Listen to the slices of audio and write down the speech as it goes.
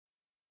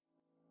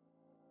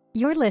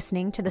You're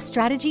listening to the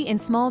Strategy in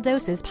Small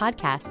Doses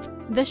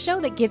podcast, the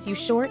show that gives you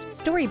short,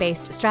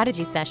 story-based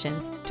strategy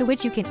sessions to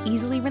which you can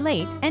easily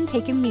relate and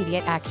take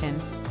immediate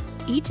action.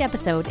 Each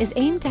episode is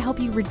aimed to help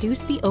you reduce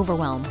the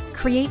overwhelm,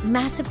 create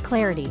massive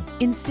clarity,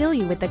 instill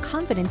you with the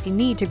confidence you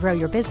need to grow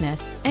your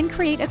business, and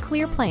create a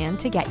clear plan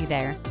to get you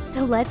there.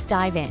 So let's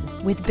dive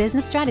in with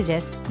business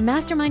strategist,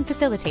 mastermind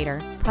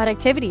facilitator,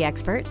 productivity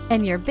expert,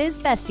 and your biz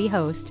bestie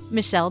host,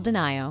 Michelle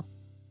Denaio.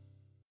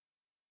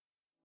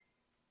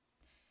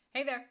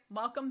 Hey there,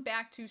 welcome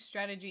back to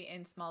Strategy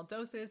in Small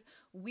Doses.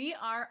 We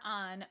are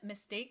on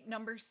mistake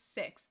number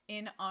 6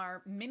 in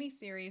our mini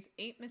series,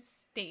 8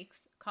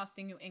 mistakes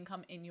costing you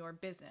income in your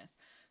business.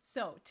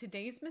 So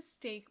today's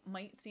mistake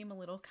might seem a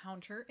little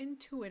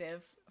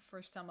counterintuitive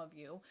for some of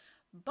you,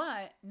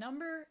 but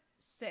number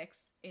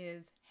 6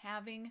 is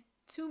having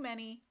too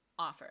many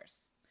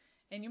offers.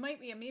 And you might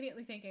be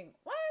immediately thinking,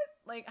 what?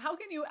 Like, how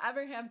can you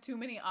ever have too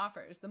many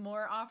offers? The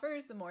more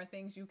offers, the more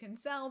things you can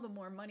sell, the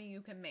more money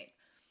you can make.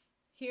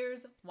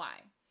 Here's why.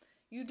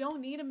 You don't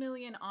need a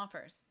million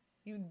offers.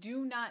 You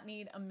do not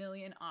need a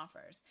million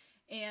offers.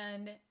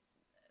 And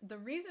the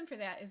reason for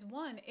that is,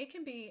 one, it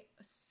can be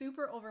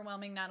super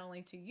overwhelming not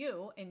only to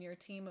you and your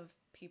team of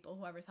people,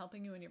 whoever's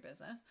helping you in your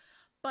business,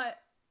 but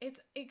it's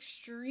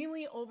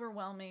extremely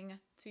overwhelming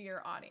to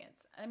your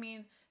audience. I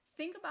mean,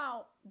 think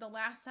about the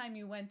last time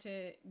you went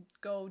to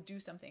go do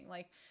something.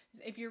 Like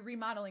if you're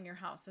remodeling your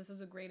house, this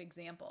is a great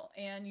example.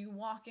 And you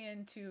walk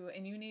into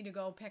and you need to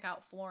go pick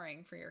out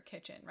flooring for your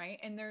kitchen, right?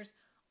 And there's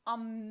a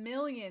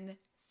million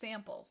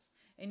samples.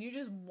 And you're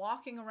just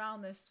walking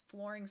around this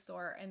flooring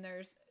store and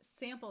there's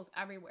samples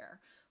everywhere.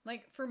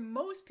 Like for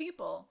most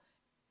people,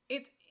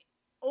 it's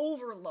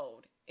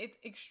overload. It's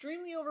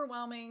extremely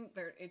overwhelming.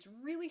 It's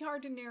really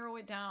hard to narrow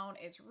it down.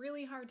 It's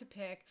really hard to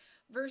pick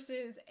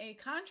versus a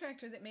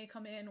contractor that may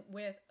come in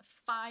with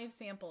 5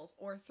 samples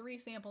or 3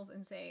 samples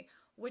and say,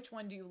 which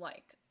one do you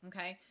like?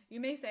 Okay.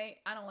 You may say,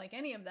 I don't like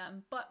any of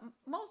them, but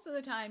most of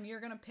the time you're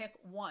going to pick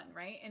one,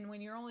 right? And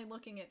when you're only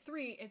looking at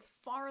 3, it's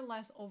far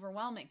less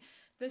overwhelming.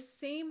 The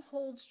same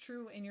holds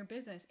true in your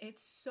business.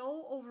 It's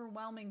so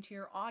overwhelming to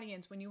your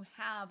audience when you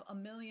have a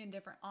million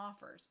different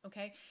offers.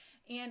 Okay.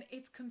 And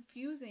it's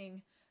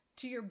confusing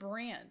to your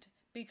brand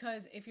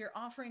because if you're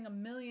offering a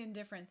million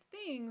different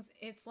things,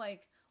 it's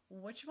like,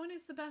 which one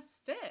is the best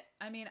fit?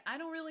 I mean, I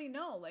don't really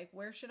know. Like,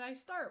 where should I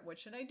start? What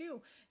should I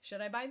do?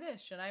 Should I buy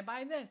this? Should I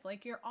buy this?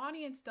 Like, your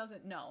audience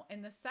doesn't know.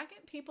 And the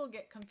second people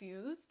get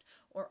confused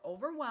or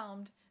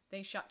overwhelmed,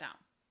 they shut down,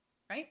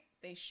 right?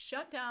 They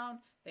shut down,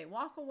 they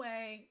walk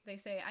away, they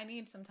say, I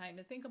need some time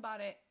to think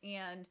about it.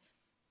 And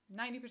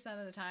 90%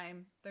 of the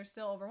time, they're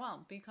still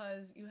overwhelmed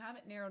because you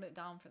haven't narrowed it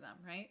down for them,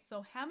 right?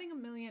 So having a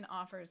million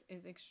offers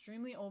is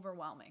extremely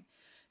overwhelming.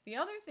 The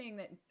other thing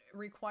that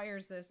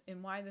requires this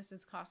and why this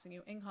is costing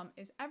you income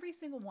is every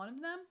single one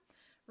of them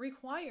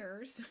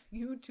requires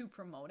you to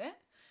promote it,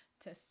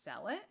 to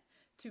sell it,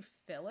 to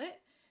fill it,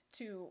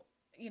 to,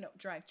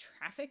 drive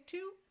traffic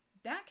to.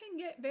 That can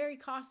get very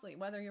costly,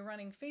 whether you're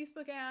running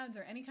Facebook ads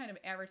or any kind of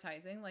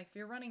advertising. Like if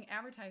you're running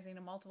advertising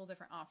to multiple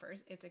different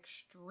offers, it's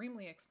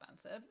extremely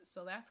expensive.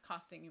 So that's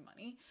costing you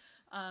money.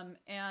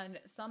 And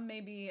some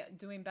may be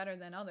doing better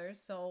than others.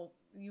 So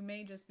you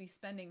may just be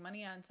spending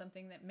money on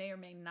something that may or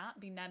may not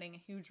be netting a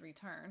huge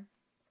return.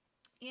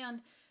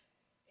 And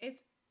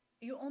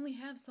you only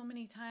have so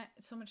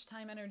much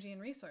time, energy, and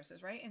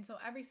resources, right? And so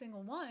every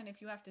single one, if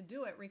you have to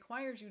do it,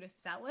 requires you to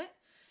sell it.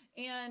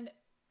 And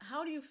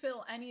how do you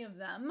fill any of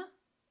them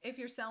if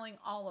you're selling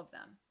all of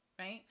them,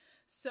 right?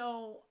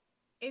 So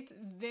it's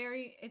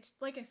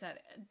like I said,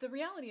 the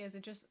reality is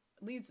it just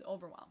leads to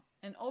overwhelm.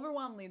 And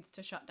overwhelm leads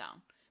to shut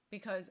down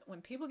because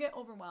when people get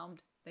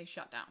overwhelmed, they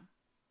shut down.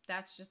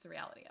 That's just the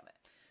reality of it.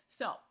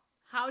 So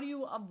how do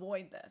you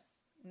avoid this?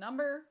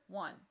 Number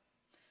 1,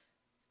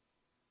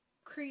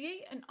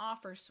 create an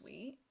offer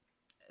suite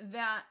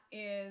that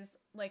is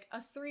like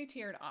a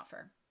 3-tiered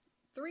offer.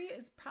 3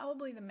 is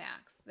probably the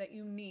max that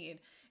you need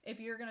if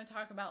you're going to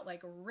talk about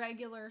like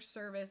regular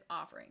service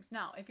offerings.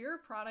 Now, if you're a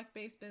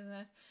product-based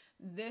business,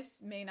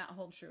 this may not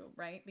hold true,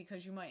 right?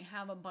 Because you might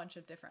have a bunch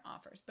of different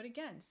offers. But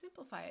again,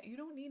 simplify it. You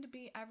don't need to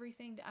be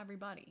everything to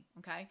everybody,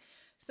 okay?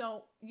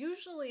 So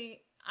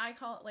usually I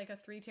call it like a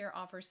 3-tier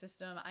offer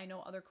system. I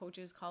know other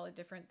coaches call it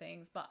different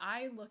things, but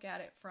I look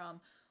at it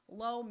from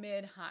low,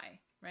 mid, high.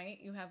 Right?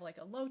 You have like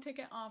a low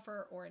ticket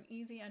offer or an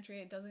easy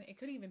entry. It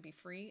could even be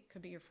free. It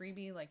could be your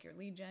freebie, like your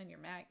lead gen,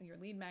 your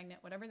lead magnet,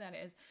 whatever that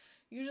is.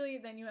 Usually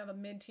then you have a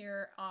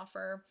mid-tier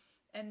offer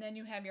and then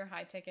you have your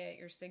high ticket,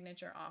 your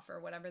signature offer,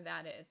 whatever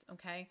that is.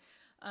 Okay.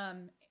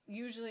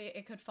 Usually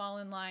it could fall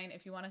in line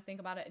if you want to think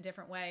about it a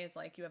different way is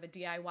like you have a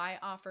DIY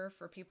offer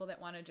for people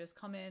that want to just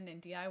come in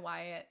and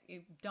DIY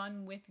it,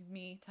 done with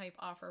me type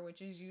offer,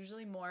 which is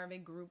usually more of a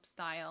group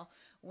style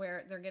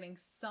where they're getting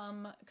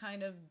some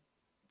kind of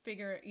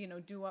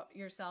do it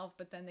yourself,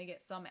 but then they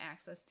get some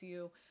access to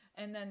you.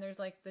 And then there's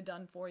like the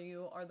done for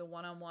you or the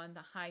one-on-one,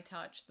 the high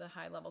touch, the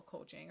high level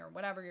coaching or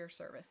whatever your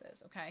service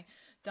is. Okay.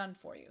 Done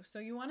for you. So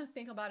you want to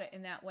think about it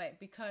in that way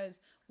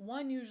because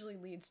one usually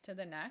leads to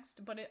the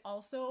next, but it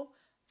also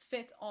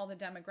fits all the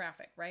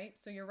demographic, right?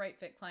 So your right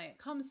fit client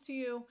comes to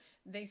you.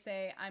 They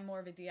say, I'm more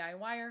of a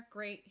DIYer.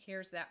 Great.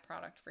 Here's that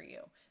product for you.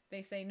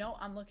 They say, no,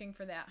 I'm looking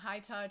for that high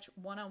touch,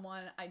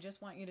 one-on-one. I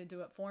just want you to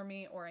do it for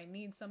me, or I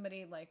need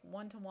somebody like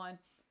one-to-one.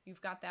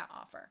 You've got that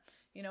offer,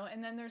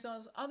 and then there's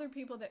those other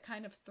people that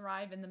kind of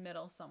thrive in the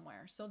middle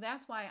somewhere. So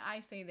that's why I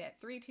say that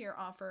 3-tier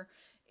offer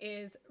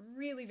is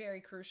really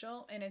very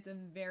crucial, and it's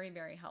very,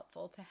 very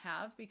helpful to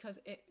have, because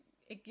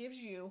it gives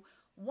you,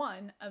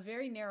 one, a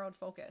very narrowed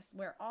focus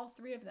where all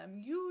 3 of them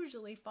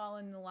usually fall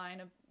in the line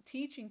of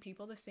teaching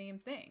people the same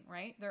thing,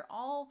 right? They're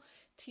all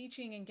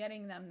teaching and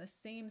getting them the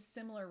same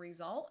similar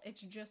result.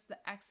 It's just the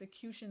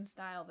execution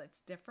style that's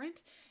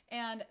different,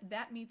 and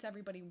that meets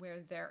everybody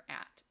where they're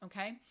at,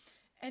 okay?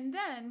 And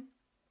then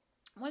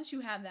once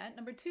you have that,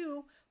 number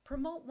 2,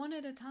 promote one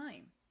at a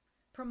time.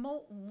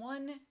 Promote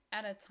one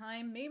at a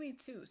time, maybe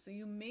 2. So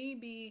you may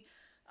be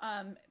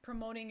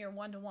promoting your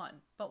one-to-one,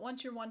 but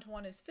once your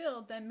one-to-one is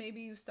filled, then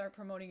maybe you start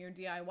promoting your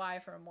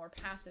DIY for a more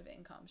passive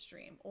income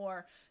stream,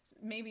 or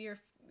maybe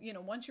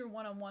once your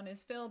one-on-one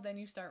is filled, then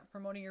you start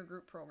promoting your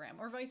group program,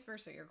 or vice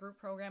versa. Your group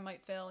program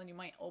might fill and you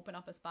might open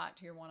up a spot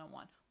to your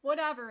one-on-one,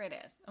 whatever it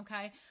is.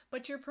 Okay.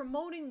 But you're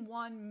promoting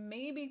 1,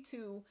 maybe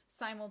 2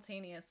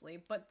 simultaneously,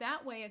 but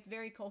that way it's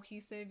very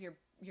cohesive.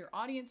 Your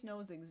audience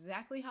knows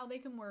exactly how they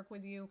can work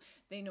with you.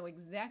 They know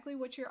exactly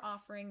what you're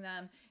offering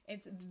them.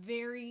 It's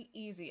very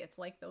easy. It's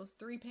like those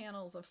 3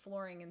 panels of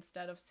flooring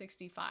instead of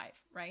 65,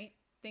 right?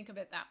 Think of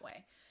it that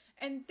way.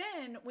 And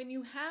then when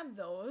you have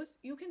those,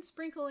 you can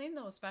sprinkle in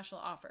those special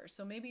offers.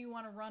 So maybe you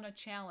want to run a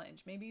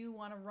challenge. Maybe you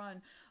want to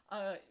run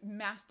a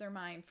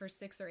mastermind for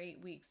 6 or 8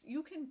 weeks.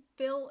 You can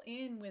fill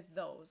in with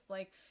those.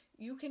 Like,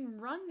 you can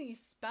run these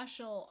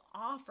special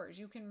offers.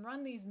 You can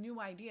run these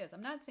new ideas.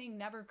 I'm not saying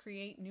never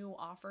create new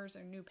offers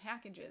or new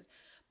packages,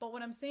 but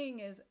what I'm saying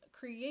is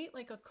create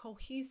like a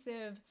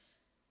cohesive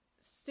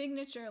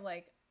signature,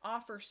 like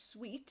offer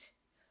suite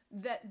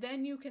that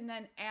then you can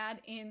then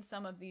add in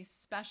some of these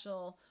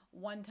special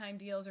one-time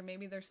deals, or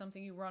maybe there's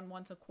something you run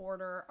once a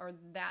quarter, or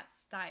that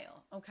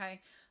style. Okay.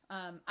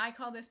 I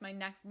call this my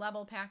next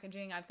level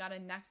packaging. I've got a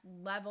next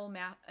level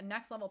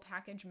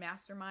package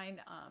mastermind.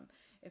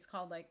 It's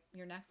called like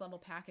your next level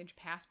package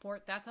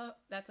passport. That's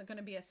going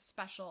to be a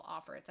special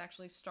offer. It's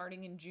actually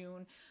starting in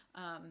June.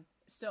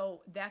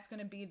 So that's going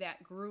to be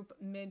that group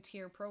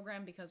mid-tier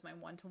program, because my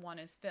one-to-one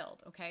is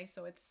filled. Okay.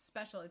 So it's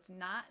special. It's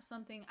not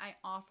something I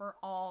offer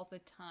all the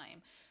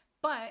time,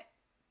 but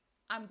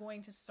I'm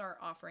going to start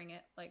offering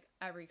it like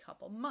every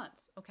couple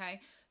months. Okay.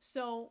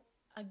 So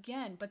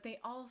again, but they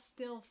all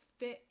still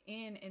fit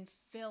in and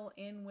fill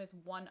in with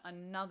one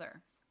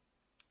another.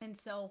 And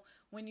so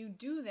when you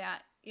do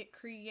that,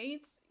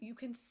 you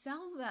can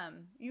sell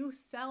them. You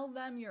sell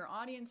them. Your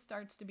audience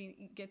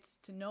gets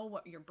to know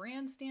what your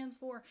brand stands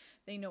for.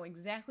 They know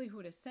exactly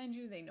who to send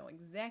you. They know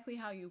exactly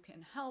how you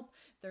can help.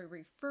 They're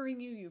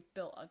referring you. You've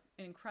built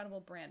an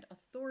incredible brand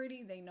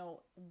authority. They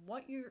know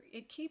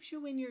it keeps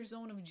you in your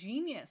zone of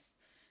genius.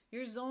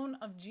 Your zone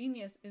of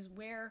genius is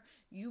where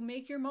you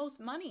make your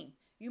most money.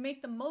 You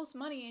make the most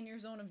money in your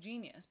zone of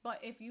genius. But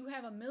if you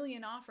have a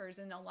million offers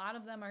and a lot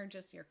of them are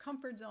just your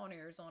comfort zone or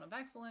your zone of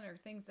excellence or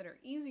things that are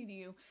easy to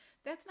you,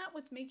 that's not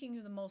what's making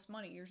you the most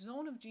money. Your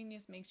zone of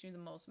genius makes you the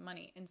most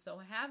money. And so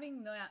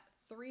having that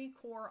 3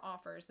 core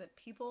offers that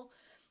people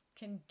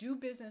can do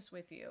business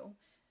with you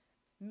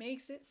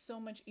makes it so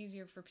much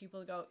easier for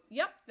people to go,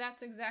 yep,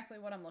 that's exactly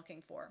what I'm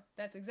looking for.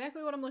 That's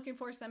exactly what I'm looking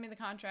for. Send me the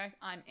contract.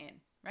 I'm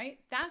in, right?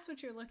 That's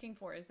what you're looking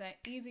for, is that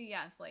easy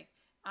yes, like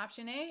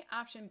option A,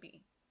 option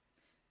B.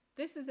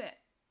 This is it.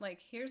 Like,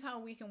 here's how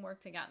we can work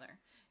together.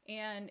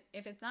 And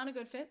if it's not a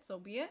good fit, so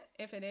be it.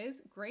 If it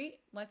is, great.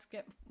 Let's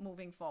get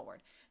moving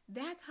forward.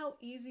 That's how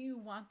easy you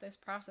want this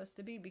process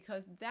to be,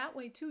 because that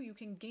way too, you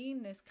can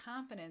gain this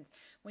confidence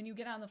when you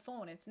get on the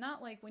phone. It's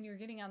not like when you're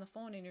getting on the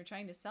phone and you're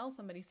trying to sell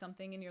somebody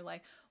something and you're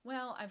like,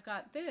 well, I've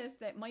got this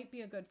that might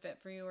be a good fit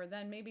for you. Or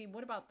then maybe,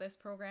 what about this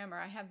program? Or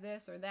I have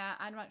this or that.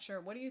 I'm not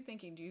sure. What are you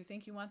thinking? Do you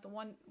think you want the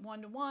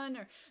one-to-one,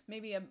 or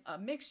maybe a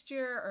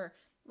mixture? Or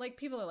like,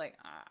 people are like,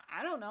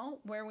 I don't know.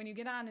 Where when you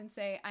get on and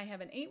say, I have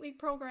an 8-week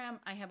program,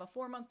 I have a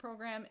 4-month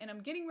program, and I'm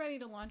getting ready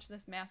to launch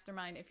this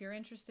mastermind. If you're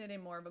interested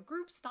in more of a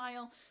group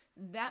style,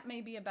 that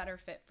may be a better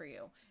fit for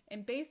you.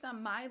 And based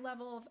on my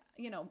level of,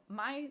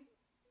 my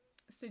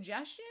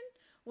suggestion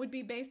would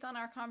be based on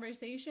our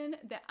conversation,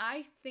 that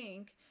I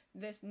think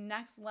this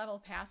next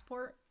level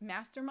passport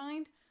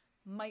mastermind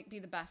might be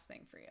the best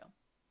thing for you,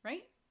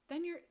 right?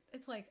 Then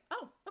it's like,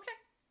 oh, okay,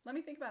 let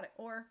me think about it.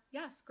 Or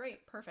yes,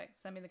 great,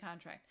 perfect, send me the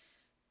contract.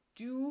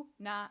 Do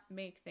not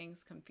make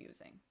things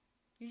confusing.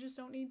 You just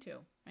don't need to,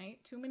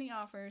 right? Too many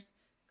offers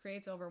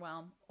creates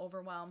overwhelm.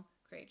 Overwhelm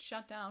creates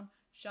shutdown.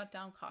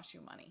 Shutdown costs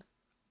you money.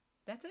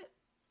 That's it.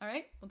 All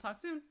right, we'll talk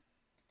soon.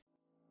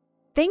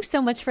 Thanks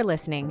so much for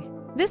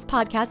listening. This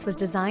podcast was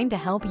designed to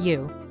help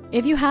you.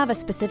 If you have a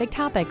specific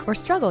topic or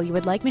struggle you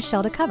would like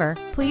Michelle to cover,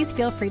 please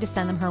feel free to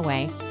send them her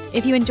way.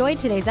 If you enjoyed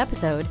today's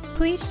episode,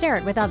 please share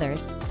it with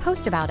others,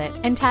 post about it,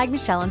 and tag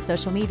Michelle on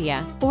social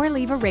media, or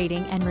leave a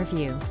rating and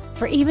review.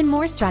 For even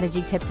more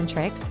strategy tips and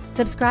tricks,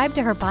 subscribe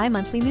to her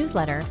bi-monthly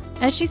newsletter,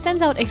 as she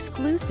sends out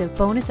exclusive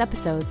bonus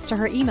episodes to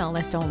her email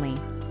list only.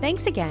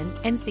 Thanks again,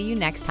 and see you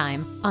next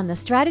time on the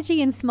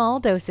Strategy in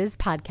Small Doses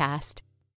podcast.